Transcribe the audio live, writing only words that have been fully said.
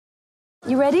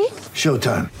You ready?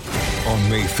 Showtime. On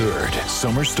May 3rd,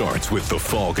 summer starts with The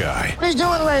Fall Guy. Let's do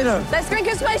it later. Let's drink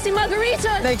a spicy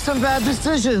margarita. Make some bad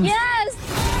decisions. Yes!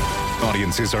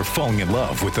 Audiences are falling in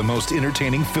love with the most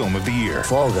entertaining film of the year.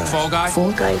 Fall Guy. Fall Guy?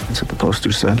 Fall guy. That's what the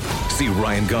poster said. See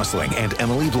Ryan Gosling and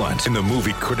Emily Blunt in the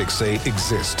movie critics say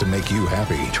exists to make you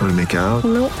happy. Trying to make it out?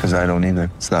 Nope. Because I don't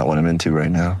either. It's not what I'm into right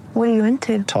now. What are you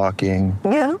into? Talking.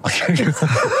 Yeah.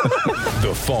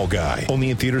 The Fall Guy.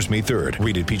 Only in theaters May 3rd.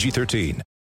 Rated PG-13.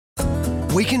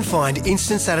 We can find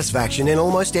instant satisfaction in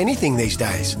almost anything these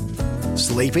days.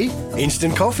 Sleepy?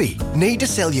 Instant coffee. Need to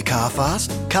sell your car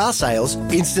fast? Car sales,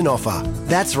 instant offer.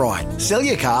 That's right. Sell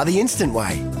your car the instant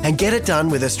way and get it done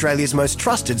with Australia's most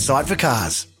trusted site for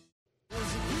cars.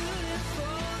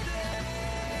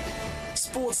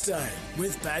 Sports Day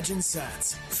with Badge and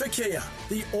Sats. For Kia,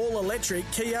 the all-electric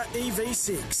Kia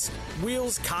EV6.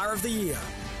 Wheels Car of the Year.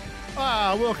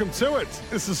 Welcome to it.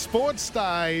 This is Sports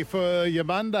Day for your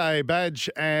Monday. Badge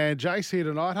and Jace here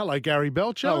tonight. Hello, Gary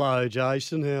Belcher. Hello,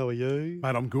 Jason. How are you?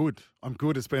 Mate, I'm good.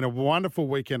 It's been a wonderful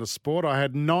weekend of sport. I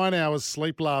had 9 hours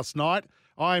sleep last night.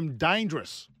 I'm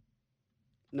dangerous.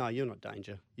 No, you're not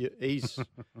danger. He's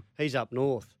up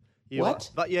north.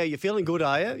 What? But yeah, you're feeling good,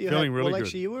 are you? Feeling really good.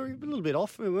 Actually, you were a little bit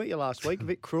off, weren't you, last week? A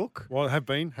bit crook. Well, have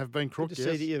been crook, Good to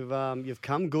yes. see that you've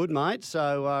come good, mate.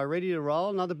 So ready to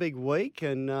roll. Another big week,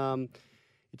 and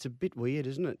it's a bit weird,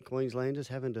 isn't it? Queenslanders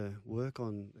having to work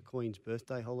on the Queen's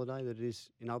birthday holiday that it is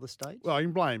in other states. Well, you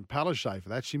can blame Palaszczuk for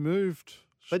that. She moved.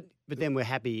 But then we're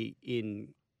happy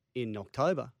in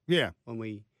October Yeah, when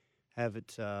we have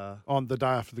it on the day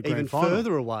after the grand even final.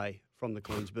 further away from the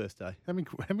Queen's birthday. How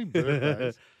many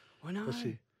birthdays? I know. Does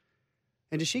she?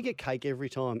 And does she get cake every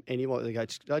time? Anyway, they go,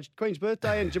 Queen's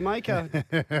birthday in Jamaica,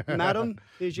 madam,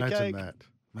 here's your Imagine cake. that.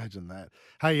 Imagine that.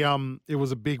 Hey, it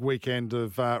was a big weekend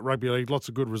of rugby league. Lots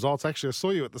of good results. Actually, I saw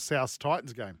you at the South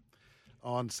Titans game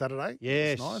on Saturday.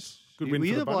 Yes. It was nice. Good Were win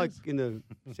you for the the bloke Bunnies. in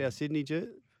the South Sydney jersey?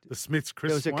 The Smiths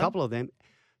Chris There was a one. couple of them.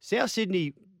 South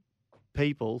Sydney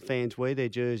fans wear their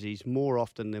jerseys more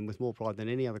often and with more pride than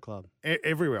any other club.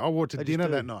 Everywhere. I wore it to They just dinner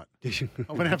do. that night.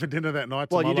 I went out for dinner that night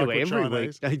to Well, my you do local every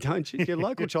Chinese. week, don't you? Your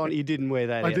local China, you didn't wear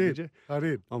that I out, did did. you? I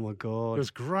did. Oh, my God. It was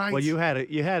great. Well, you had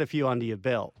a few under your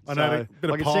belt. I know, So a bit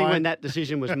of I can see pie. when that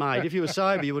decision was made. If you were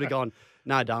sober, you would have gone,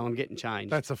 no, darling, I'm getting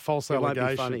changed. That's a false It won't be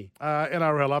allegation. funny.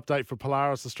 NRL update for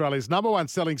Polaris, Australia's number one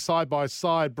selling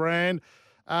side-by-side brand.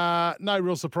 No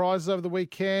real surprises over the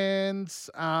weekend.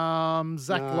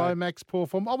 Zach Lomax, poor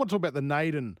form. I want to talk about the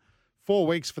Naden. 4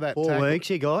 weeks for that 4 tackle. weeks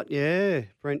he got, yeah.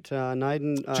 Brent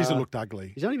Naden. Jeez, it looked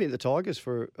ugly. He's only been at the Tigers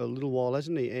for a little while,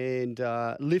 hasn't he? And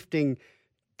lifting,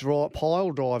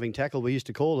 pile driving tackle, we used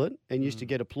to call it, and used to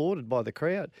get applauded by the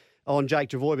crowd on Jake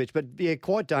Trbojevic. But, yeah,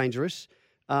 quite dangerous.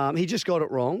 He just got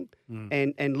it wrong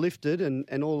and lifted,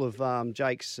 and all of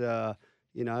Jake's,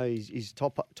 his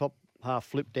top half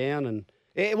flipped down, and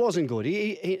it wasn't good.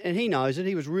 He knows it.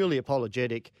 He was really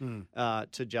apologetic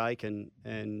to Jake, and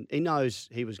he knows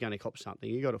he was going to cop something.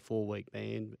 He got a 4-week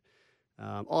ban.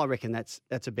 I reckon that's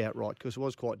about right because it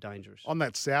was quite dangerous. On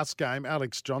that Souths game,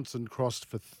 Alex Johnson crossed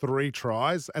for 3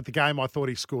 tries. At the game, I thought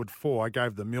he scored 4. I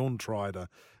gave the Milne try to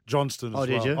Johnston as well.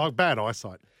 did you? Oh, bad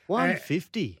eyesight.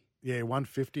 150. Yeah,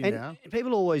 150 And now.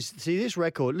 people always see this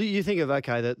record. You think of,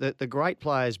 the great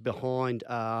players behind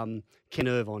Ken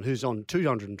Irvine, who's on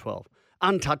 212.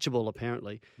 Untouchable,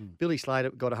 apparently. Billy Slater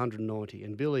got 190,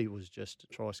 and Billy was just a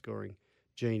try-scoring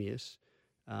genius.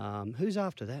 Who's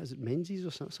after that? Is it Menzies or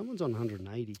something? Someone's on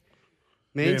 180.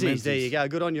 Menzies, there you go.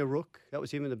 Good on your rook. That was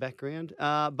him in the background.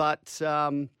 But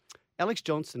Alex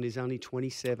Johnson is only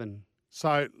 27.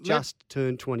 So Just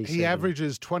turned 27. he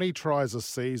averages 20 tries a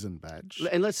season, Badge.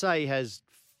 And let's say he has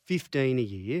 15 a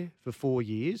year for 4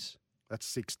 years. That's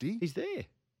 60. He's there.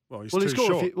 Well, he's Well, too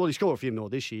short. he scored a few more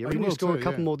this year. Oh, he He will score too, a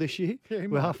couple yeah. more this year. Yeah, he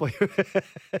We're might. halfway.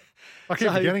 I keep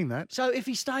forgetting that. So if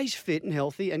he stays fit and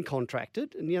healthy and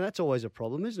contracted, and that's always a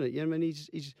problem, isn't it? I mean, he's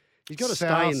got to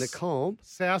stay in the comp.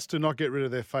 Souths do not get rid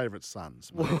of their favourite sons.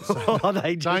 mate.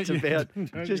 They Don't just you- about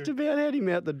don't had him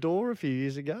out the door a few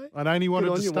years ago. And only Good wanted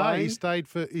on to you, stay.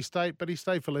 Wayne. He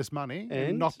stayed for less money and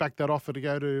And? knocked back that offer to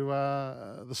go to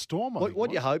the Storm. I think What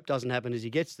it you was. hope doesn't happen is he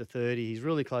gets to 30. He's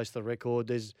really close to the record.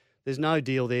 There's no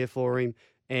deal there for him,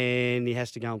 and he has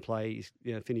to go and play.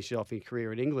 Finish off his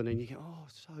career in England, and you go, oh,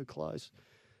 so close.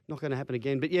 Not going to happen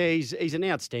again. But yeah, he's an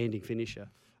outstanding finisher.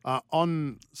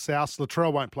 On South,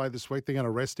 Latrell won't play this week. They're going to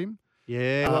rest him.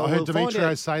 Yeah, I heard we'll find Demetrio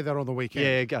out. say that on the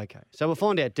weekend. Yeah, okay. So we'll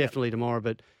find out definitely tomorrow.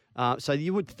 But so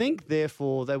you would think,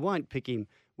 therefore, they won't pick him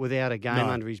without a game No.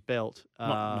 under his belt.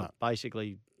 No.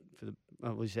 Basically, for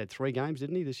he's had 3 games,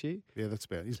 didn't he, this year? Yeah, that's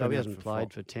about. He's So been he out hasn't for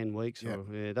played for 10 weeks. Yeah.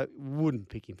 They wouldn't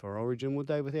pick him for Origin, would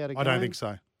they, without a game? I don't think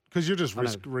so. Because you'll just I know.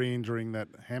 risk re-injuring that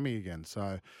hammy again.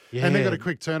 So, Yeah. and they've got a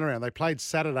quick turnaround. They played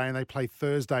Saturday and they play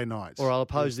Thursday nights. Or I'll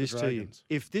pose against this the to you. Dragons.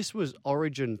 If this was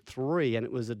Origin 3 and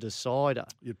it was a decider,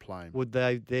 You'd play him. would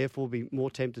they therefore be more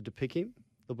tempted to pick him,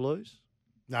 the Blues?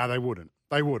 No, they wouldn't.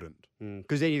 They wouldn't.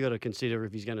 Because then you've got to consider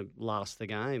if he's going to last the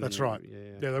game. That's and, right. Yeah.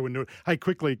 Yeah, they wouldn't do it. Hey,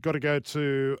 quickly, got to go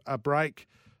to a break.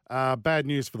 Bad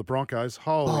news for the Broncos.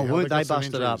 Holy hell, weren't they got some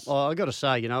busted up? injuries. Oh, I got to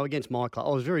say, against my club, I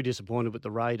was very disappointed with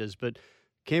the Raiders, but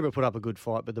Canberra put up a good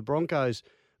fight. But the Broncos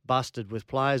busted with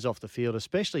players off the field,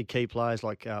 especially key players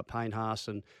like Payne Haas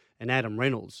and Adam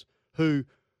Reynolds, who,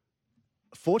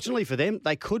 fortunately for them,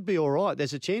 they could be all right.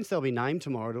 There's a chance they'll be named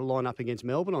tomorrow to line up against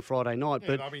Melbourne on Friday night. Yeah,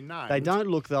 but they'll be named. they don't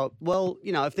look, well,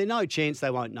 if they're no chance, they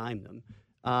won't name them.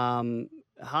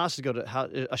 Haas has got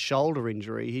a shoulder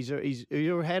injury. He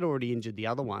had already injured the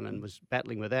other one and was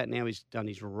battling with that. Now he's done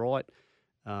his right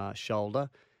shoulder.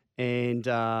 And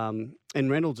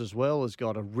Reynolds as well has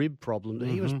got a rib problem that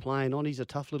he was playing on. He's a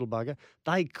tough little bugger.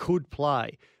 They could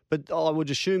play, but I would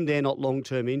assume they're not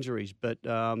long-term injuries. But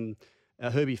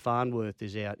Herbie Farnworth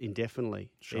is out indefinitely.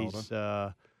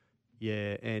 Shoulder.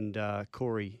 And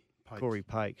Corey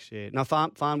Pakes. Yeah. No,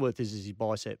 Farnworth is his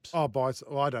biceps. Oh,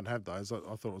 well, I don't have those. I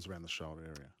thought it was around the shoulder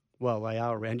area. Well, they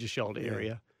are around your shoulder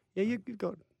area. Yeah, you've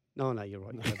got. No, you're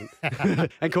right. You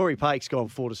haven't. And Corey Pakes gone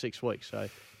 4 to 6 weeks. So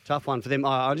tough one for them.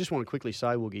 I just want to quickly say,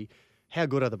 Woogie, how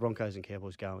good are the Broncos and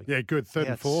Cowboys going? Yeah, good. Third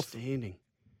and fourth. Outstanding.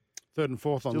 Third and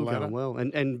fourth on the Still ladder. going well.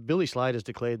 And Billy Slater's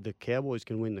declared the Cowboys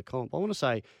can win the comp. I want to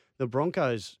say the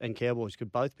Broncos and Cowboys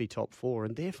could both be top 4,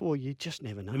 and therefore you just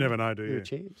never know. You never know, do you? A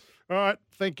chance. All right.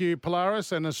 Thank you,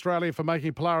 Polaris and Australia, for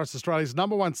making Polaris Australia's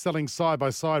 #1 selling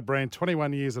side-by-side brand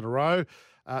 21 years in a row.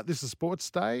 This is Sports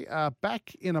Day.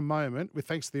 Back in a moment with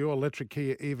thanks to the all-electric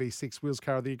Kia EV6 wheels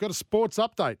car of the year. Got a sports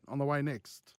update on the way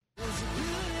next.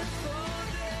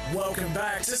 Welcome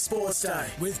back to Sports Day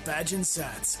with Badge and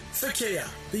Sats. For Kia,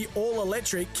 the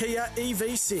all-electric Kia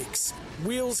EV6,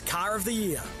 wheels car of the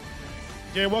year.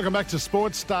 Yeah, welcome back to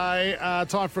Sports Day.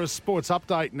 Time for a sports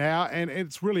update now, and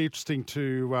it's really interesting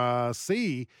to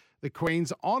see the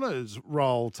Queen's Honours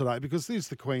roll today because this is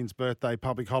the Queen's birthday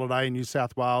public holiday in New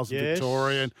South Wales and Yes.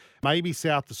 Victoria and maybe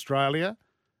South Australia,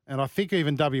 and I think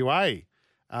even WA,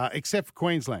 except for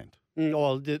Queensland.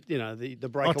 Well, the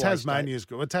breakaway Tasmania's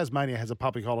good. Well, Tasmania has a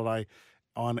public holiday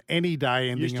on any day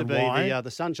ending used to in be Y.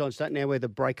 the Sunshine State. Now we're the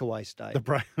breakaway state. The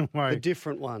breakaway. The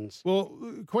different ones. Well,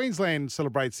 Queensland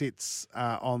celebrates its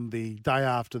on the day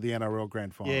after the NRL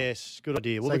Grand Final. Yes, good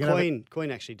idea. Well, So the you can have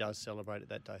Queen actually does celebrate it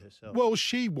that day herself. Well,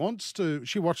 she wants to.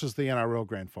 She watches the NRL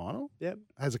Grand Final. Yep.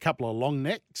 Has a couple of long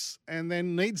necks, and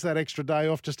then needs that extra day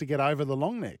off just to get over the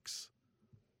long necks.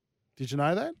 Did you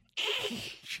know that?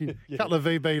 A couple of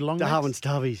VB long necks. Darwin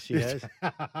Stubbies, she has.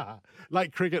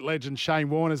 Late cricket legend Shane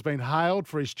Warne has been hailed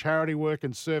for his charity work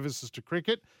and services to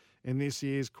cricket in this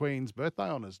year's Queen's birthday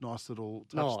honours. Nice little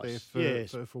touch Nice, there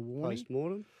yes. for Warne.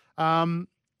 Post-mortem.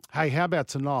 Hey, how about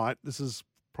tonight? This is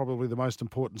probably the most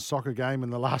important soccer game in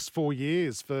the last 4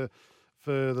 years for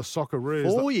the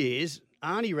Socceroos. 4 years.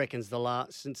 Arnie reckons the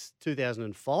last since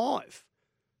 2005.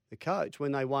 The coach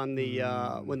when they won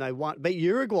beat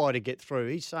Uruguay to get through.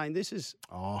 He's saying this is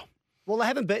well they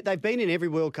haven't they've been in every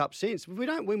World Cup since. If we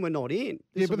don't win, we're not in.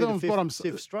 This will be the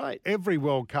fifth straight. Every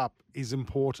World Cup is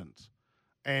important,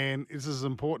 and it's as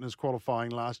important as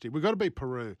qualifying last year. We've got to beat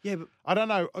Peru. Yeah, but I don't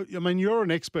know. I mean, you're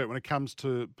an expert when it comes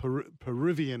to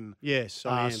Peruvian yes,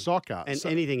 I am. soccer And So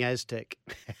anything Aztec.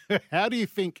 how do you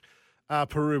think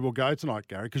Peru will go tonight,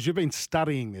 Gary? Because you've been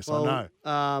studying this. I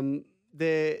know.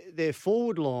 Their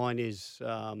forward line is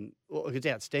it's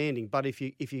outstanding. But if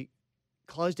you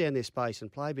close down their space and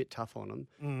play a bit tough on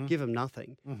them, give them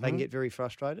nothing, they can get very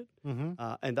frustrated.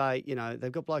 And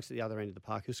they've got blokes at the other end of the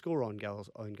park who score own goals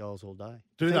all day.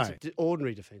 Do they?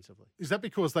 Ordinary defensively. Is that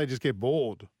because they just get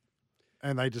bored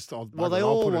and they just Well, they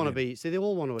all want to be. See, they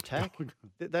all want to attack.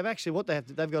 They've actually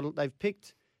they've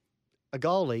picked a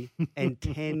goalie and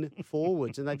 10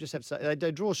 forwards, and they just have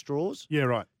they draw straws. Yeah,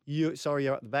 right. You're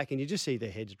at the back, and you just see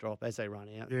their heads drop as they run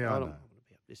out. Yeah, I I don't know. want to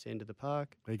be up this end of the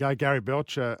park. There you go, Gary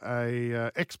Belcher,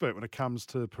 a expert when it comes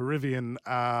to Peruvian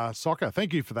soccer.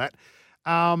 Thank you for that.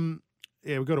 Yeah,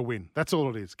 we've got to win. That's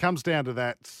all it is. Comes down to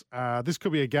that. This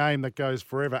could be a game that goes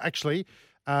forever. Actually,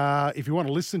 if you want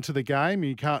to listen to the game and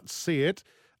you can't see it,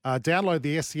 download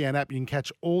the SEN app. You can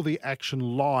catch all the action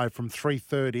live from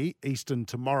 3:30 Eastern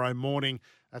tomorrow morning.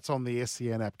 That's on the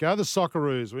SEN app. Go the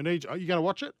Socceroos. We need you. Are you going to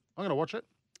watch it? I'm going to watch it.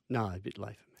 No, a bit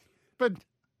late for me. But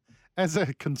as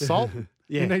a consultant,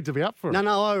 Yeah. you need to be up for it. No,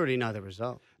 I already know the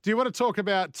result. Do you want to talk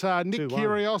about Nick 2-1.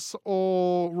 Kyrgios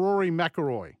or Rory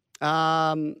McIlroy?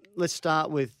 Let's start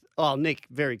with Nick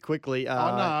very quickly.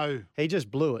 No. He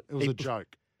just blew it. It was a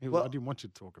joke. Well- I didn't want you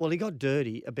to talk about Well, he got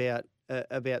dirty about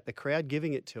the crowd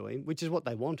giving it to him, which is what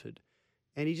they wanted,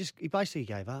 and he basically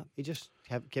gave up. He just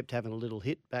kept having a little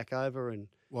hit back over and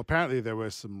Well, apparently there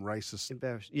were some racist.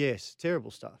 embarrassed. Yes,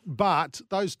 terrible stuff. But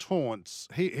those taunts,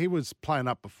 he was playing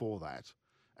up before that.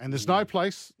 And there's Mm. no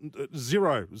place,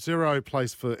 zero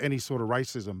place for any sort of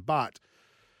racism. But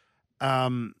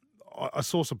I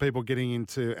saw some people getting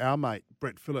into our mate,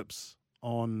 Brett Phillips,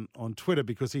 on Twitter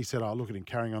because he said, look at him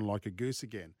carrying on like a goose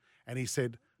again. And he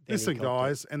said, Then he listen, copped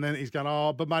guys. And then he's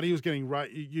going, but mate, he was getting,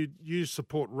 you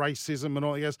support racism and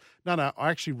all. He goes, no, I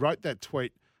actually wrote that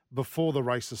tweet before the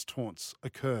racist taunts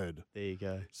occurred. There you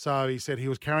go. So he said he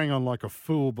was carrying on like a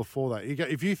fool before that.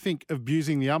 If you think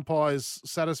abusing the umpires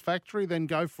satisfactory, then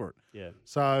go for it. Yeah.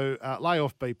 So lay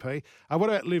off BP. What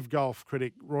about Live Golf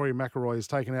critic Rory McIlroy has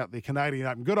taken out the Canadian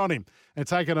Open? Good on him. And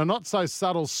taken a not so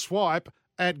subtle swipe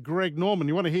at Greg Norman.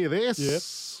 You want to hear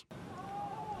this? Yep.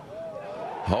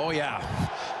 Oh, yeah.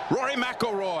 Rory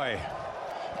McIlroy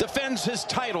defends his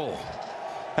title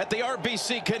at the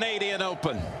RBC Canadian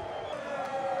Open.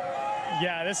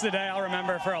 Yeah, this is a day I'll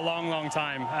remember for a long, long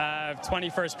time.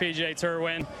 21st PGA Tour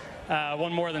win,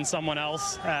 one more than someone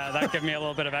else. That gave me a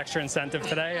little bit of extra incentive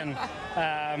today, and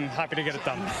happy to get it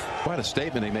done. Quite a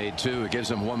statement he made, too. It gives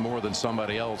him one more than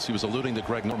somebody else. He was alluding to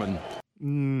Greg Norman.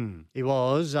 He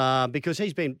was, because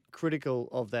he's been critical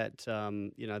of that,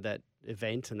 that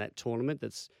event and that tournament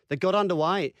that got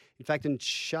underway. In fact, in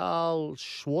Charles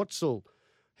Schwartzel,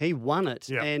 he won it,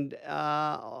 and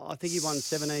I think he won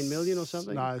 17 million or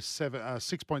something. No,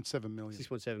 6.7 million.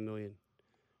 6.7 million.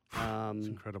 It's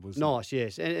incredible, isn't Nice,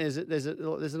 yes. And there's an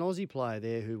Aussie player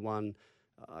there who won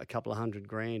a couple of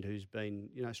 $100,000 who's been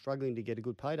struggling to get a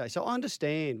good payday. So I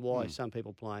understand why some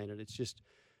people playing it. It's just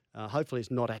hopefully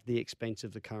it's not at the expense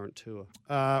of the current tour.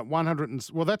 100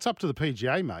 well, that's up to the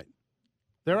PGA, mate.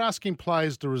 They're asking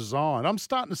players to resign. I'm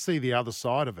starting to see the other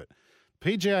side of it.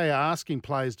 PGA are asking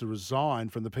players to resign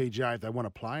from the PGA if they want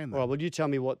to play in them. Well, would you tell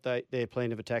me what their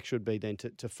plan of attack should be then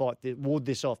to fight, ward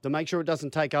this off, to make sure it doesn't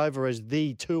take over as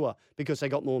the tour because they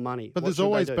got more money? But there's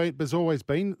always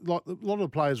been, like, a lot of the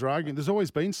players are arguing, there's always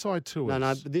been side tours.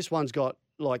 No, but this one's got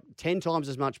like 10 times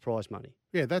as much prize money.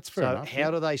 Yeah, that's fair enough. So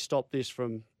how do they stop this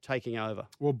from taking over?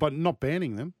 Well, but not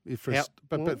banning them.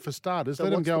 But for starters, so let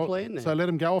them what's go. the plan then? So let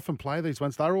them go off and play these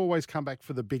ones. They'll always come back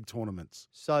for the big tournaments.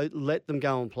 So let them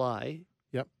go and play.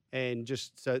 Yep. And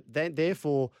just so that,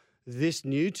 therefore, this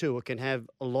new tour can have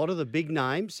a lot of the big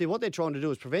names. See, what they're trying to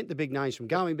do is prevent the big names from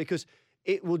going because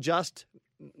it will just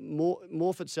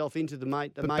morph itself into the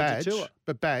major tour.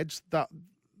 But Badge,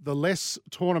 the less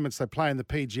tournaments they play in the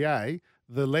PGA,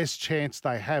 the less chance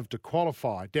they have to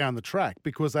qualify down the track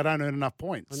because they don't earn enough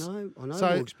points. I know,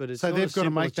 Woogs, but it's so not they've as got to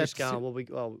simple make as that. just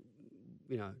going,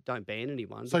 don't ban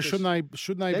anyone. So because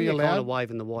shouldn't they then be they're allowed? kind of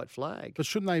waving the white flag. But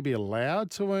shouldn't they be allowed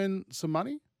to earn some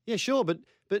money? Yeah, sure, but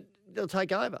they'll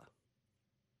take over.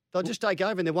 They'll just take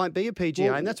over and there won't be a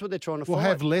PGA, and that's what they're trying to fight. We'll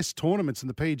have less tournaments in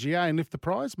the PGA and lift the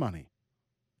prize money.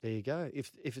 There you go.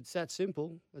 If it's that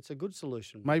simple, that's a good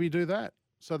solution. Maybe do that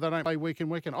so they don't play week in,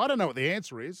 week in. I don't know what the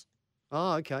answer is.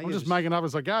 Oh, okay. I'm just making up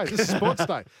as I go. This is Sports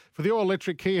Day for the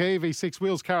all-electric Kia EV6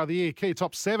 Wheels Car of the Year. Kia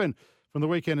Top 7 from the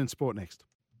weekend in sport next.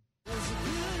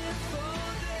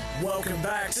 Welcome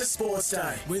back to Sports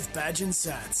Day with Badge and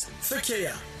Sats. For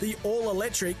Kia, the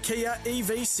all-electric Kia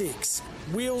EV6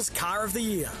 Wheels Car of the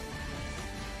Year.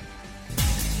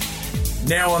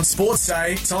 Now on Sports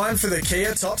Day, time for the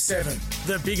Kia Top 7.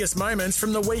 The biggest moments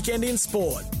from the weekend in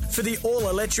sport for the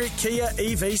all-electric Kia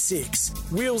EV6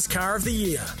 Wheels Car of the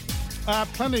Year.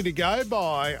 Plenty to go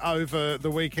by over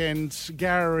the weekend.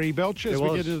 Gary Belcher, as we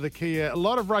get into the Kia. A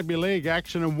lot of rugby league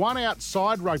action and one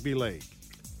outside rugby league.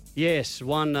 Yes,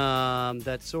 one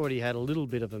that's already had a little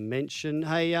bit of a mention.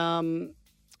 Hey, Viliami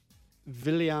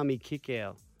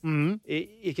Kikau. Mm-hmm.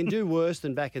 He can do worse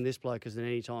than backing this bloke as an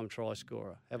anytime try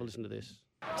scorer. Have a listen to this.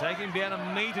 Taking down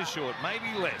a metre short,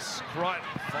 maybe less. Crichton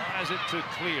fires it to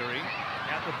Cleary.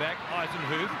 Out the back,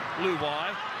 Eisenhuth,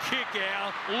 Luai, kick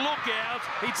out, look out.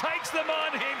 He takes them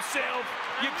on himself.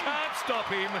 You can't stop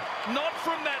him, not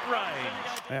from that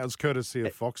range. That was courtesy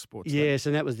of Fox Sports. Yes,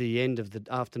 and that was the end of the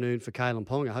afternoon for Kalen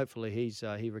Ponga. Hopefully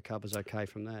he recovers okay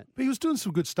from that. But he was doing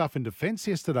some good stuff in defence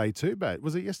yesterday too, but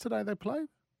was it yesterday they played?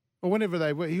 Or whenever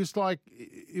they were, he was like,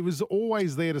 he was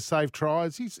always there to save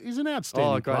tries. He's an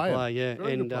outstanding great player, yeah.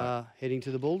 Very good and player. Heading to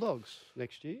the Bulldogs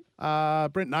next year.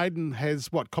 Brent Naden has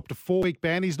copped a 4-week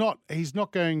ban. He's not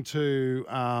going to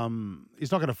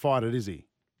fight it, is he?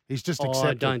 He's just accepted.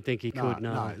 I don't think he could.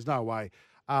 No, there's no way.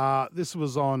 This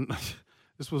was on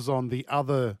the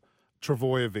other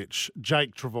Trbojevic,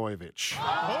 Jake Trbojevic.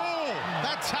 Oh,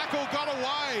 that tackle got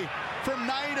away from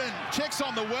Naden. Checks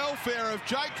on the welfare of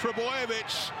Jake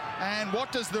Trbojevic. And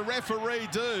what does the referee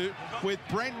do with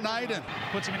Brent Naden?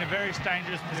 Puts him in a very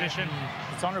dangerous position.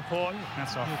 It's on report.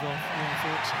 That's off.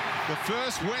 The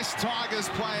first West Tigers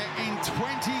player in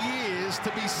 20 years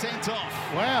to be sent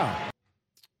off. Wow.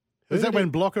 Is that when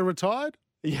Blocker retired?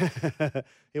 Yeah.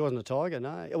 He wasn't a Tiger,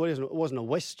 no. Well, it wasn't a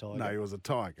West Tiger. No, he was a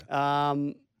Tiger.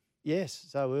 Yes,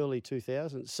 so early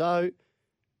 2000s. So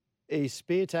his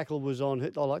spear tackle was on,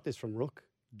 I like this from Rook.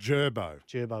 Gerbo.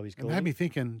 Gerbo he's It called. had me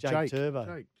thinking Jake. Turbo.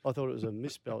 Jake. I thought it was a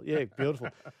misspell. Yeah, beautiful.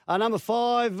 Number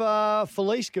 5,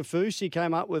 Felice Kafusi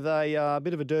came up with a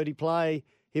bit of a dirty play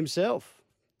himself.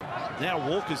 Now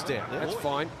Walker's down. That's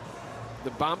fine.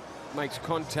 The bump makes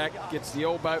contact, gets the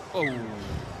elbow. Oh.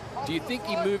 Do you think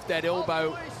he moved that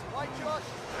elbow?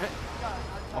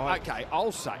 Okay,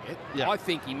 I'll say it. Yeah. I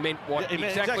think he meant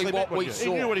exactly what what we he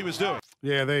saw. knew what he was doing.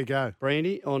 Yeah, there you go.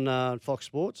 Brandy on Fox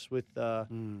Sports with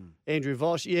Andrew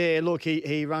Voss. Yeah, look,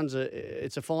 he runs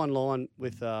it's a fine line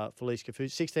with Felice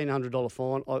Kafusi. $1,600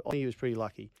 fine. I think he was pretty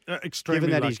lucky. Extremely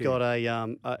given that lucky. he's got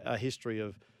a history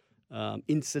of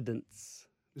incidents.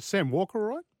 Is Sam Walker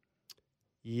all right?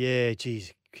 Yeah,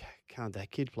 geez, can't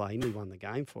that kid play? He nearly won the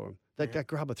game for him. That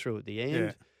grubber through at the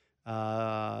end.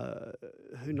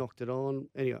 Who knocked it on?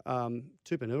 Anyway,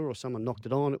 Tupanua or someone knocked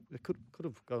it on. It could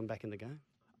have gone back in the game.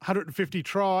 150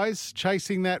 tries,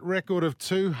 chasing that record of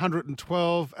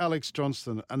 212. Alex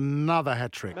Johnston, another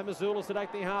hat trick. Mamazoulis at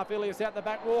opening half. Ilias out the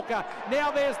back. Walker.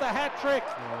 Now there's the hat trick.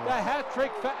 The hat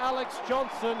trick for Alex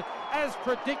Johnson, as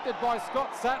predicted by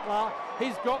Scott Sattler.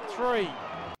 He's got 3.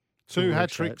 Two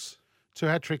hat tricks. 2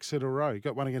 hat tricks in a row. He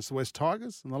got one against the West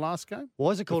Tigers in the last game.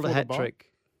 Why is it called a hat trick?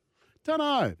 Don't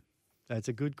know. That's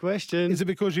a good question. Is it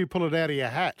because you pull it out of your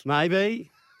hat?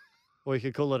 Maybe. Or you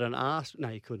could call it an arse. No,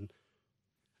 you couldn't.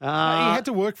 He had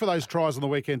to work for those tries on the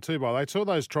weekend too, by the way. Two of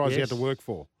those tries he had to Yes. work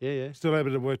for. Yeah. Still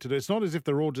able to work to do. It's not as if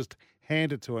they're all just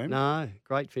handed to him. No,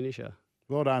 great finisher.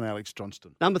 Well done, Alex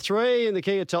Johnston. Number 3 in the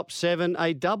Kia Top 7,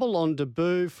 a double on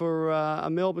debut for a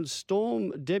Melbourne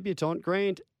Storm debutant,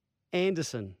 Grant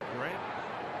Anderson. Grant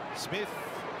Smith.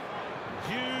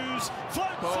 Hughes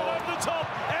floats it over the top.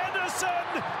 Anderson!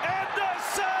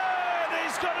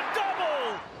 He's got a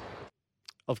double!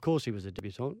 Of course he was a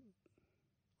debutant.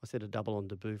 I said a double on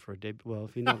debut for a debut. Well,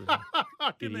 if you're not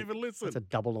I didn't even listen. it's a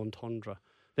double entendre.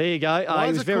 There you go. Why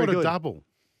he is was it very called good. a double?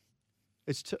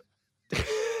 It's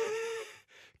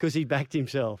because he backed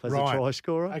himself as Right. a try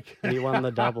scorer Okay. and he won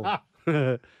the double.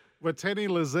 Wateni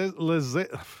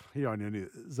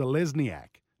Zalesniak,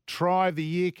 Try of the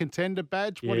Year contender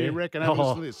badge. What do you reckon? Have a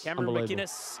listen to this. Cameron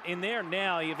McInnes in there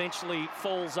now. He eventually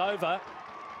falls over.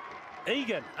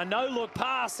 Egan, a no-look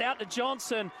pass out to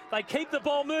Johnson. They keep the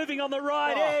ball moving on the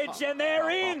right edge, and they're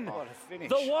in.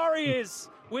 The Warriors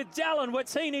with Dallin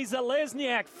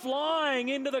Watini-Zalesniak flying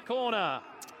into the corner.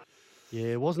 Yeah,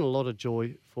 it wasn't a lot of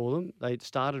joy for them. They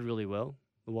started really well,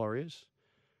 the Warriors.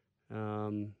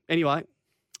 Anyway.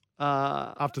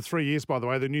 After 3 years, by the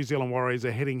way, the New Zealand Warriors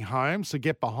are heading home, so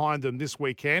get behind them this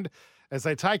weekend as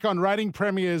they take on reigning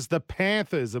premiers, the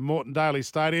Panthers at Moreton Daily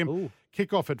Stadium. Ooh.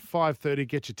 Kick-off at 5:30.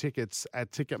 Get your tickets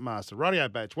at Ticketmaster. Radio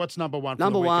Badge, what's number 1 for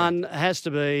Number the weekend? 1 has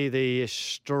to be the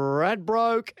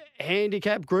Stradbroke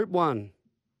Handicap Group 1.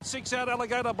 6 out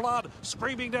Alligator Blood,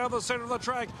 screaming down the centre of the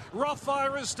track.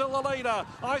 Rothfire is still the leader.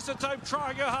 Isotope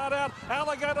trying her heart out.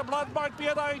 Alligator Blood might be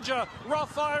a danger.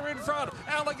 Rothfire in front.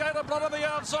 Alligator Blood on the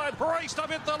outside. Raced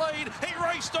up at the lead. He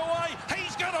raced away.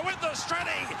 He's going to win the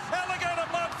Straddy. Alligator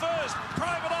Blood first.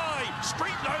 Private Eye.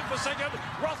 Street Note for second.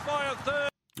 Rothfire third.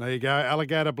 There you go.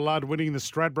 Alligator Blood winning the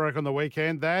Stradbroke on the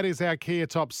weekend. That is our Kia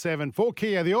Top 7. For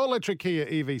Kia, the all-electric Kia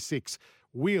EV6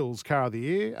 Wheels Car of the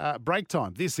Year. Break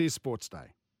time. This is Sports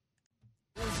Day.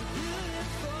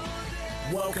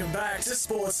 Welcome back to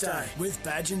Sports Day with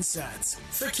Badge and Sats.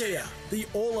 For Kia, the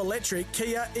all-electric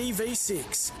Kia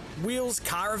EV6 Wheels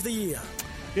Car of the Year.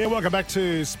 Yeah, welcome back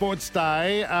to Sports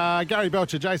Day. Gary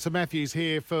Belcher, Jason Matthews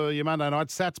here for your Monday night.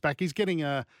 Sats back. He's getting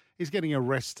a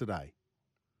rest today.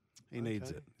 He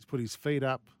needs it. He's put his feet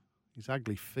up, his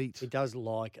ugly feet. He does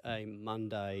like a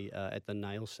Monday at the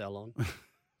nail salon.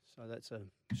 So that's a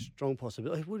strong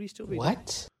possibility. Would he still be there?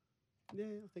 Yeah,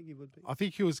 I think he would be. I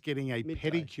think he was getting a Midday.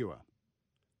 pedicure.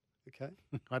 Okay.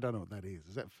 I don't know what that is.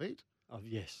 Is that feet? Oh,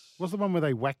 yes. What's the one where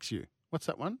they wax you? What's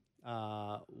that one?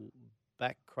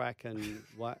 Back crack and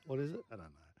what is it? I don't know.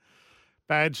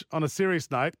 Badge, on a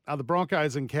serious note, are the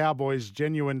Broncos and Cowboys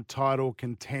genuine title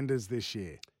contenders this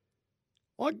year?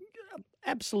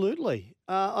 Absolutely.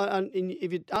 And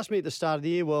if you asked me at the start of the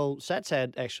year, well, Sats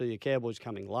had actually the Cowboys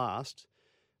coming last.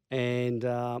 And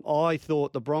I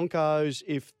thought the Broncos,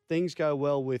 if things go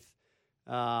well with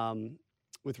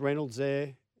Reynolds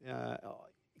there,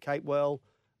 Capewell,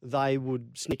 they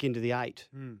would sneak into the 8.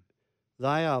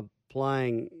 They are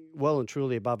playing well and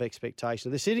truly above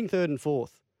expectation. They're sitting 3rd and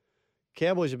 4th.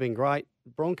 Cowboys have been great.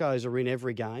 Broncos are in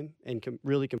every game and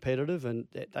really competitive, and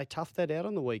they toughed that out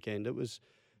on the weekend. It was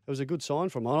a good sign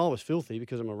from them. I was filthy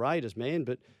because I'm a Raiders man,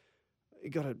 but you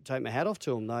got to take my hat off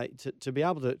to them. To be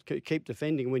able to keep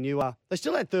defending when you are. They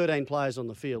still had 13 players on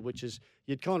the field, which is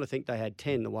you'd kind of think they had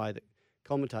 10 the way that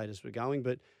commentators were going,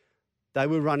 but they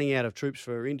were running out of troops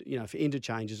for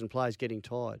interchanges and players getting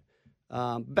tired.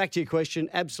 Back to your question,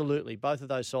 absolutely, both of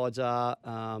those sides are,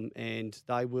 and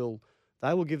they will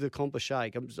give the comp a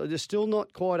shake. They're still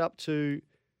not quite up to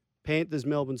Panthers,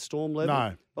 Melbourne Storm level.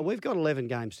 No. But we've got 11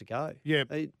 games to go. Yeah.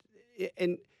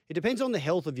 And it depends on the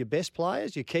health of your best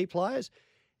players, your key players,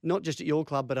 not just at your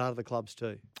club, but other clubs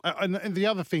too. And the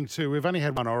other thing too, we've only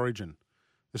had one Origin.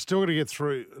 They're still going to get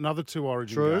through another 2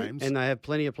 Origin games. And they have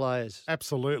plenty of players.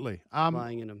 Absolutely.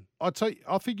 Playing in them. I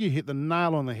think you hit the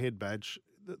nail on the head, Badge.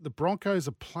 The Broncos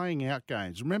are playing out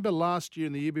games. Remember last year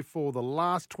and the year before, the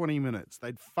last 20 minutes,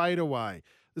 they'd fade away.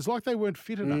 It's like they weren't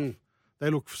fit enough. They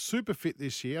look super fit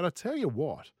this year. And I tell you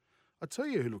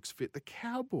who looks fit, the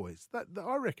Cowboys.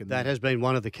 I reckon that has been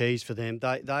one of the keys for them.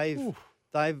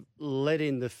 They've let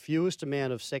in the fewest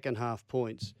amount of second half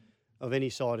points of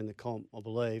any side in the comp, I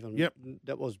believe. And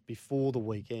that was before the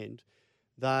weekend.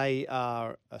 They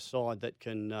are a side that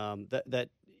can that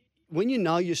when you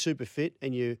know you're super fit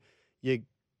and you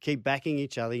keep backing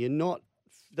each other, you're not.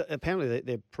 Apparently,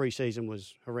 their pre-season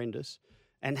was horrendous,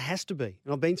 and has to be.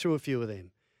 And I've been through a few of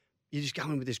them. You just go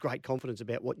in with this great confidence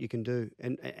about what you can do.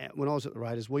 And when I was at the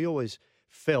Raiders, we always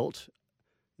felt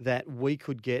that we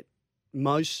could get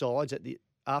most sides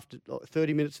after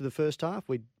 30 minutes of the first half.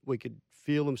 We could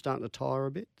feel them starting to tire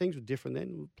a bit. Things were different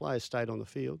then. Players stayed on the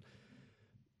field.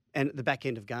 And at the back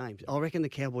end of games, I reckon the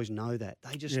Cowboys know that.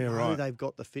 They just know they've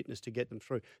got the fitness to get them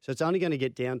through. So it's only going to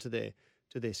get down to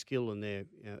their skill and their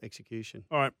execution.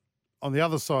 All right. On the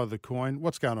other side of the coin,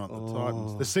 what's going on at the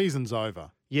Titans? The season's over.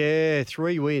 Yeah,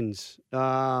 3 wins. They've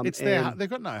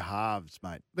got no halves,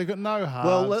 mate. They've got no halves.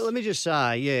 Well, let me just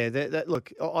say,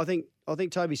 look, I think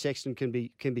Toby Sexton can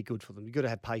be good for them. You've got to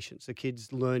have patience. The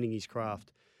kid's learning his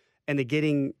craft, and they're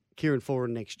getting Kieran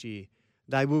Foran next year.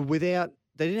 They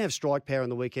didn't have strike power on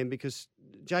the weekend because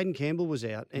Jaden Campbell was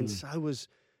out, and so was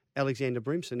Alexander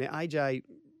Brimson. Now, AJ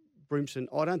Brimson,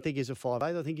 I don't think he's a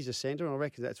 5'8". I think he's a centre, and I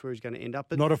reckon that's where he's going to end up.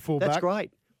 But not a fullback. That's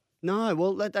great. No,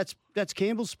 well, that's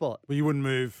Campbell's spot. Well, you wouldn't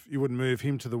move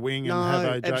him to the wing and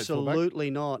have AJ absolutely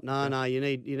not. No, you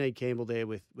need Campbell there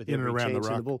with in every and around chance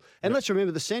the in the ball. And let's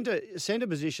remember the centre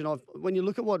position. When you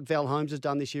look at what Val Holmes has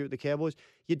done this year at the Cowboys,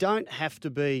 you don't have to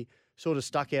be sort of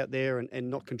stuck out there and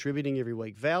not contributing every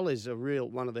week. Val is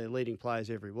one of their leading players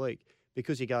every week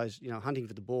because he goes hunting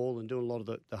for the ball and doing a lot of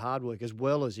the hard work as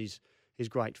well as his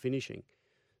great finishing.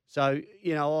 So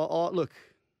look.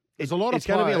 It's going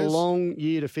to be a long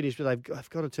year to finish, but they've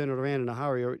got to turn it around in a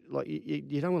hurry. Or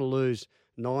you don't want to lose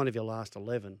 9 of your last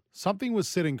 11. Something was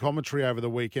said in commentary over the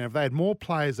weekend. If they had more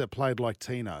players that played like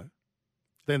Tino,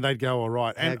 then they'd go all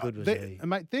right. How good was he?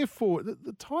 And mate, they're forward.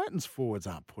 The Titans forwards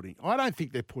aren't putting. I don't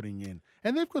think they're putting in,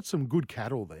 and they've got some good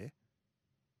cattle there.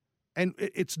 And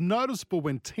it's noticeable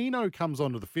when Tino comes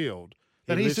onto the field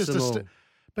that he's just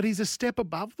but he's a step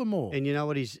above them all. And you know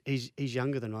what? He's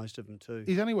younger than most of them too.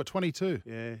 He's only, 22?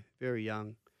 Yeah, very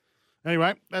young.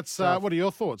 Anyway, that's what are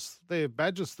your thoughts? They're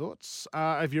Badger's thoughts.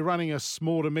 If you're running a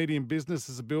small to medium business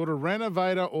as a builder,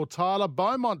 renovator or tiler,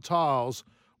 Beaumont Tiles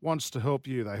wants to help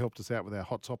you. They helped us out with our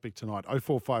hot topic tonight,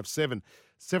 0457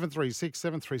 736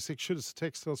 736. Shoot us a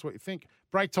text, tell us what you think.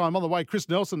 Break time on the way. Chris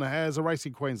Nelson has a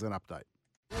Racing Queensland update.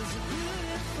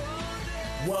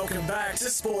 Welcome back to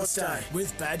Sports Day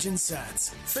with Badge and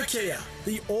Sats. For Kia,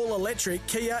 the all-electric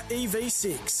Kia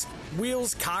EV6,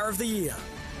 Wheels Car of the Year.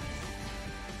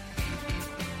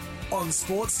 On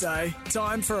Sports Day,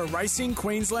 time for a Racing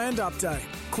Queensland update.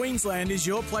 Queensland is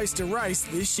your place to race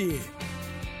this year.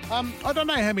 I don't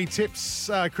know how many tips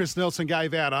Chris Nelson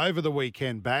gave out over the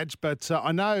weekend, Badge, but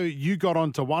I know you got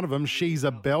onto one of them. She's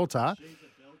a belter.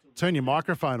 Turn your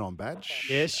microphone on, Badge.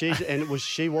 Yes,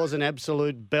 she was an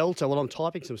absolute belter. Well, I'm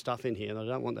typing some stuff in here, and I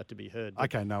don't want that to be heard.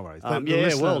 Okay, no worries.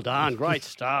 Well done. Great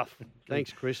stuff.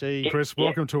 Thanks, Chrissy. Chris,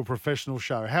 welcome to a professional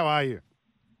show. How are you?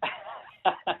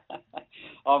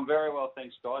 I'm very well,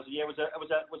 thanks, guys. Yeah, it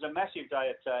was a massive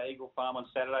day at Eagle Farm on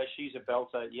Saturday. She's a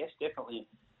belter. Yes, definitely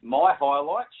my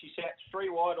highlight. She sat 3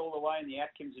 wide all the way in the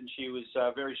Atkins, and she was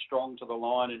very strong to the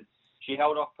line, and she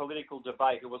held off political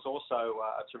debate. It was also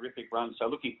a terrific run. So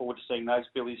looking forward to seeing those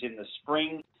fillies in the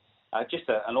spring. Just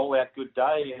an all-out good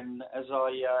day. And as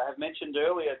I have mentioned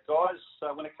earlier, guys,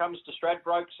 when it comes to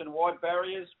Stradbrokes and wide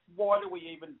barriers, why do we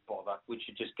even bother? We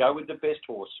should just go with the best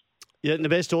horse. Yeah, and the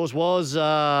best horse was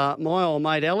my old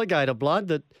mate Alligator Blood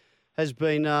that has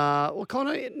been, kind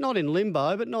of not in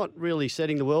limbo, but not really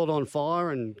setting the world on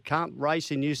fire and can't race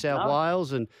in New South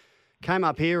Wales and came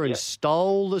up here and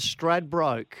stole the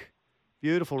Stradbroke.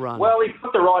 Beautiful run. Well, he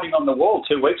put the writing on the wall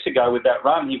 2 weeks ago with that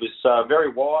run. He was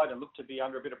very wide and looked to be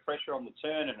under a bit of pressure on the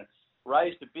turn and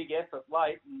raised a big effort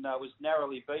late and was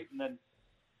narrowly beaten. And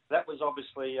that was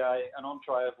obviously an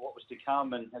entree of what was to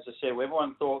come. And as I said,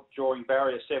 everyone thought drawing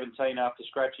barrier 17 after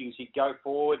scratchings, he'd go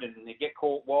forward and he'd get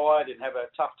caught wide and have a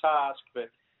tough task. But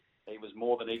he was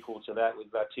more than equal to that with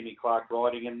Timmy Clark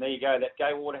riding. And there you go, that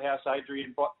Gay Waterhouse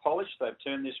Adrian Polish. They've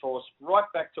turned this horse right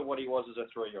back to what he was as a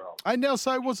 3-year-old. And now,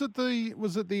 so was it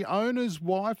the owner's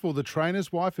wife or the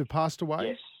trainer's wife who passed away?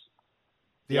 Yes.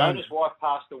 The owner's wife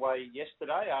passed away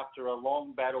yesterday after a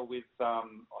long battle with, I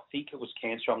think it was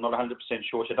cancer. I'm not 100%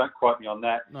 sure, so don't quote me on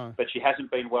that. No. But she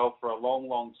hasn't been well for a long,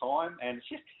 long time. And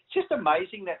it's just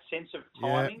amazing, that sense of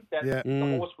timing, that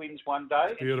the horse wins one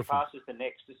day and she passes the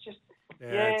next. It's just,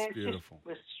 it's beautiful.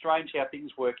 It's strange how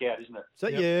things work out, isn't So,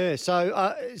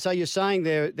 it? so you're saying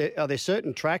are there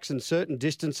certain tracks and certain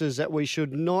distances that we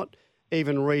should not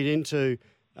even read into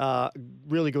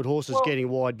really good horses getting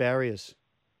wide barriers?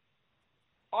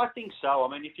 I think so.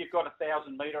 I mean, if you've got a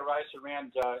 1,000-metre race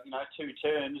around, 2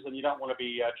 turns, then you don't want to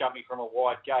be jumping from a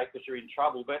wide gate because you're in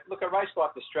trouble. But look, a race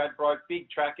like the Stradbroke, big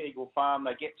track, Eagle Farm,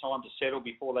 they get time to settle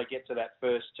before they get to that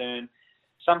first turn.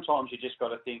 Sometimes you just got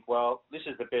to think, well, this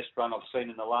is the best run I've seen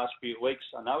in the last few weeks.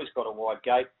 I know he's got a wide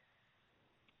gate.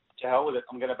 To hell with it.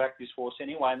 I'm going to back this horse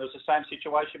anyway. And there was the same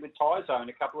situation with Tyzone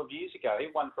a couple of years ago. He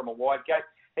won from a wide gate.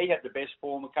 He had the best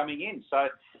form coming in. So,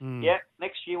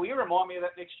 next year, will you remind me of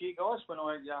that next year, guys, when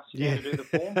I sit down to do the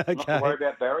form? Okay. Not to worry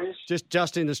about barriers.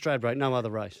 Just in the Stradbroke, no other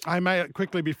race. Hey, mate,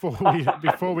 quickly before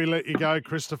we let you go,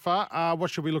 Christopher, what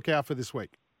should we look out for this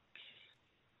week?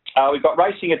 We've got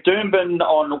racing at Doomben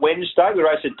on Wednesday. We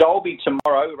race at Dalby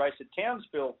tomorrow. We race at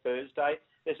Townsville Thursday.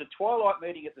 There's a twilight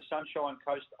meeting at the Sunshine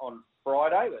Coast on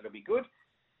Friday. That'll be good.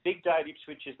 Big day at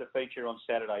Ipswich is the feature on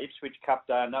Saturday. Ipswich Cup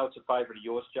Day. I know it's a favourite of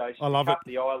yours, Jason. I love Cup, it.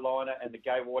 The Eyeliner and the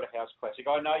Gay Waterhouse Classic.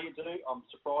 I know you do. I'm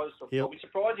surprised. I'll be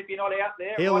surprised if you're not out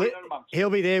there. He'll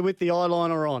be there with the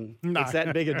eyeliner on. No. It's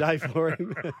that big a day for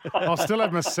him. I'll still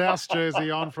have my South jersey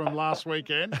on from last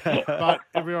weekend, but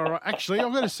it'll be all right. Actually,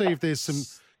 I'm going to see if there's some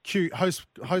cute Host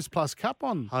Plus Cup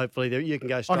on. Hopefully you can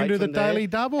go straight. I can do the from there. daily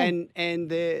double. And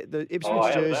the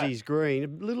Ipswich jersey's green, a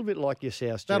little bit like your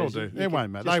South jersey. That'll do. It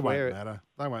won't matter. They won't matter.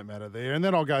 They won't matter there. And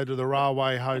then I'll go to the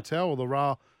Railway Hotel or the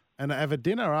Rail and have a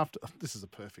dinner after. This is a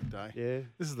perfect day. Yeah.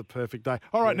 This is the perfect day.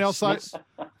 All right, Nelson,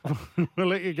 we'll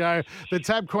let you go. The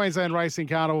Tab Queensland Racing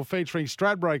Carnival featuring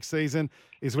Stradbroke season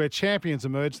is where champions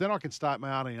emerge. Then I can start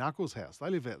my auntie and uncle's house. They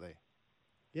live out there.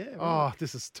 Yeah. Right. Oh,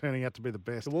 this is turning out to be the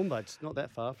best. The Wombats, not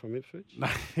that far from Ipswich. No,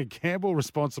 gamble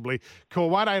responsibly. Call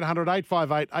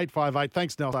 1-800-858-858.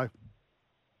 Thanks, Nelson.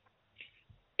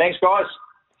 Thanks, guys.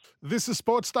 This is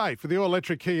Sports Day for the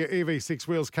all-electric Kia EV6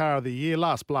 Wheels Car of the Year.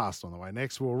 Last blast on the way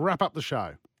next. We'll wrap up the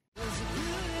show.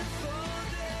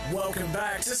 Welcome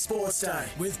back to Sports Day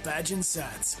with Badge and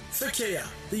Sats. For Kia,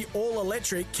 the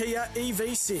all-electric Kia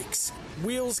EV6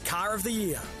 Wheels Car of the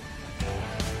Year.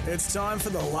 It's time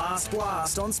for the last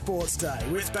blast on Sports Day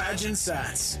with Badge and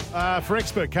Sats. For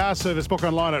expert car service, book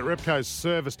online at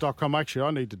repcoservice.com. Actually,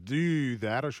 I need to do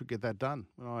that. I should get that done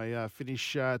when I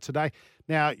finish today.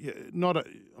 Now,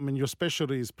 your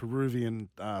specialty is Peruvian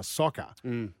soccer,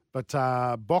 but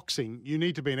boxing, you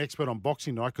need to be an expert on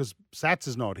boxing night because Sats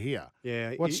is not here.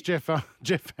 Yeah. What's Jeff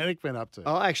Fennick been up to?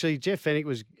 Oh, actually, Jeff Fennick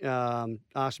was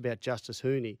asked about Justice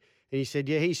Hooney, and he said,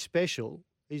 he's special.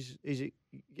 He's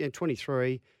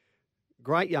 23,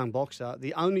 great young boxer.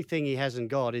 The only thing he hasn't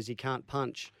got is he can't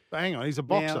punch. But hang on, he's a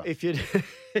boxer. Now, if you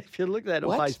look at that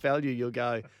on face value, you'll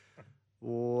go,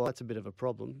 well, that's a bit of a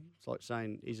problem. It's like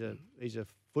saying he's a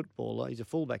footballer, he's a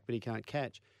fullback, but he can't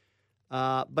catch.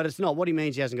 But it's not. What he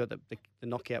means, he hasn't got the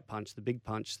knockout punch, the big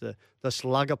punch, the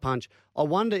slugger punch. I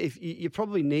wonder if you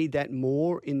probably need that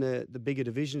more in the bigger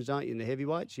divisions, don't you? In the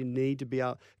heavyweights, you need to be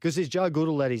able, because there's Joe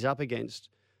Goodall that he's up against.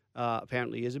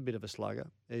 Apparently is a bit of a slugger.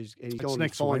 He's gone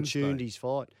and fine-tuned his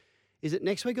fight. Is it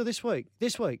next week or this week?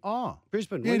 This week. Oh.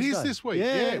 Brisbane, yeah, Wednesday. It is this week.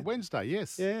 Yeah, Wednesday,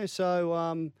 yes. Yeah,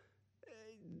 so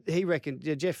he reckoned,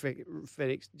 Jeff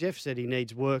said he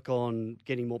needs work on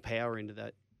getting more power into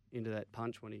that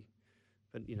punch when he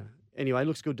But, anyway, it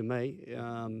looks good to me.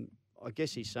 I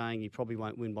guess he's saying he probably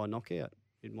won't win by knockout.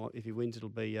 If he wins, it'll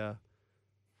be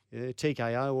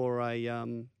TKO or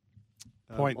a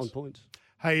Points. on points.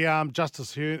 Hey,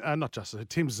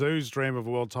 Tim Zoo's dream of a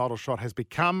world title shot has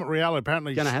become reality.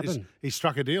 Apparently, Gonna happen. He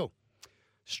struck a deal.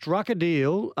 Struck a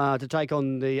deal to take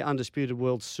on the undisputed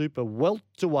world super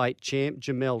welterweight champ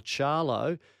Jamel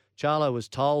Charlo. Charlo was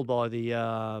told by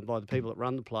the people that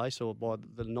run the place, or by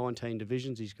the 19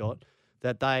 divisions he's got,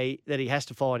 that he has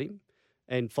to fight him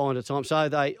and find a time.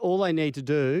 So all they need to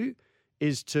do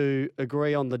is to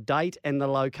agree on the date and the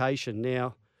location.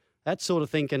 Now, that sort of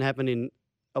thing can happen in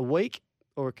a week,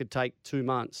 or it could take 2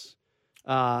 months.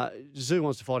 Zoo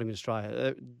wants to fight him in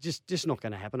Australia. Just not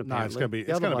going to happen. Apparently, No, it's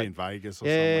going to be in Vegas or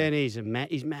something. Yeah, and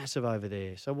he's massive over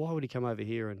there. So why would he come over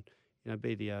here and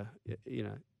be the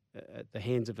at the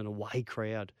hands of an away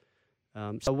crowd?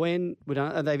 So when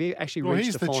they've actually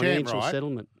reached a financial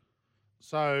settlement.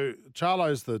 So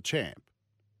Charlo's the champ.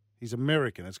 He's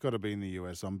American. It's got to be in the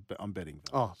US. I'm betting.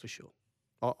 Oh, for sure.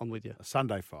 I'm with you. A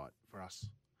Sunday fight for us.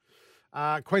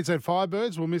 Queensland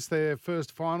Firebirds will miss their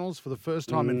first finals for the first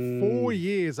time in 4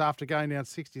 years after going down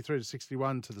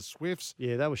 63-61 to the Swifts.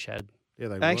 Yeah, they were shattered. Yeah,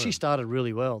 they actually started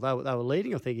really well. They were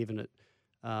leading, I think, even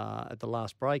at the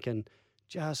last break, and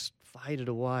just faded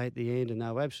away at the end, and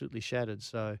they were absolutely shattered.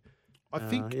 So I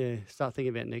think, start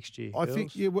thinking about next year. I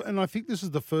think this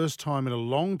is the first time in a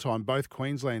long time both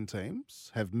Queensland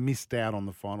teams have missed out on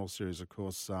the final series. Of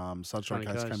course, Sunshine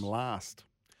Coast came last.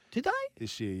 Did they?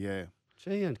 This year, yeah.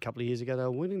 Gee, and a couple of years ago they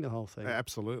were winning the whole thing.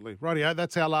 Absolutely. Rightio,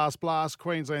 that's our last blast.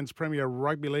 Queensland's Premier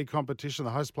Rugby League competition,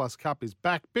 the Host Plus Cup, is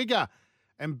back bigger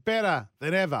and better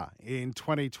than ever in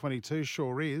 2022.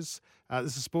 Sure is.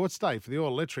 This is Sports Day for the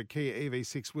all-electric Kia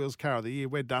EV6 Wheels Car of the Year.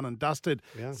 We're done and dusted.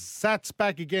 Yeah. Sats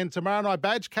back again tomorrow night.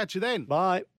 Badge, catch you then.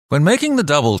 Bye. When making the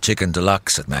double chicken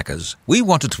deluxe at Macca's, we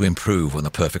wanted to improve on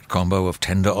the perfect combo of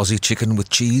tender Aussie chicken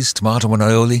with cheese, tomato and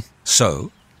aioli.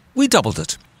 So, we doubled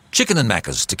it. Chicken and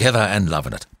Macca's, together and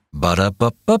loving it.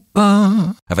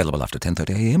 Ba-da-ba-ba-ba. Available after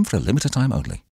 10:30 a.m. for a limited time only.